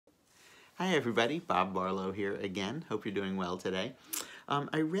Hi everybody, Bob Barlow here again. Hope you're doing well today.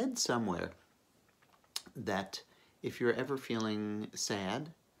 I read somewhere that if you're ever feeling sad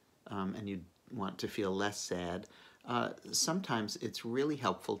and you want to feel less sad, sometimes it's really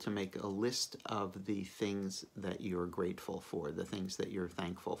helpful to make a list of the things that you're grateful for, the things that you're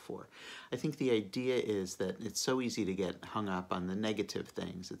thankful for. I think the idea is that it's so easy to get hung up on the negative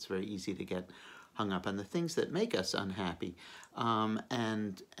things. It's very easy to get hung up on the things that make us unhappy.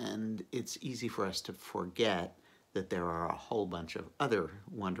 And it's easy for us to forget that there are a whole bunch of other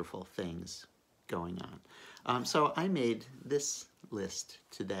wonderful things going on. So I made this list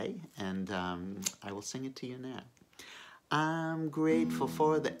today, and I will sing it to you now. I'm grateful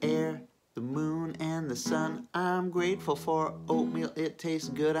for the air, the moon, and the sun. I'm grateful for oatmeal, it tastes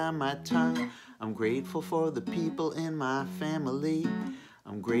good on my tongue. I'm grateful for the people in my family.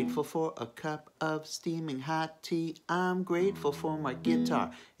 I'm grateful for a cup of steaming hot tea. I'm grateful for my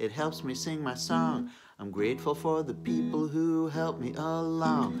guitar, it helps me sing my song. I'm grateful for the people who help me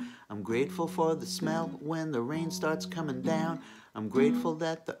along. I'm grateful for the smell when the rain starts coming down. I'm grateful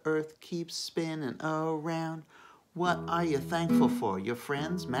that the earth keeps spinning around. What are you thankful for? Your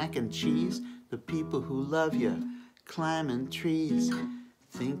friends, mac and cheese? The people who love you, climbing trees?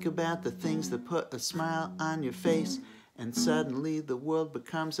 Think about the things that put a smile on your face, and suddenly the world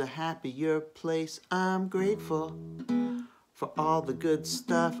becomes a happier place. I'm grateful for all the good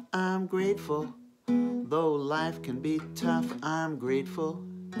stuff. I'm grateful, though life can be tough. I'm grateful,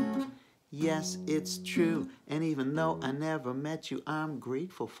 yes, it's true. And even though I never met you, I'm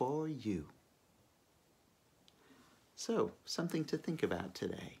grateful for you. So, something to think about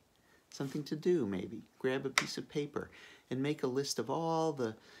today. Something to do, maybe. Grab a piece of paper and make a list of all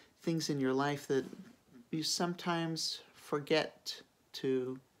the things in your life that you sometimes forget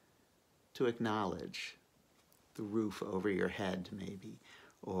to acknowledge. The roof over your head, maybe,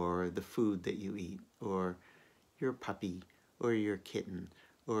 or the food that you eat, or your puppy, or your kitten,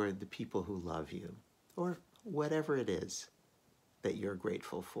 or the people who love you, or whatever it is that you're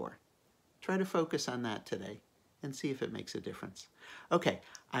grateful for. Try to focus on that today and see if it makes a difference. Okay,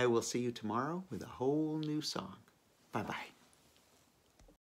 I will see you tomorrow with a whole new song. Bye-bye.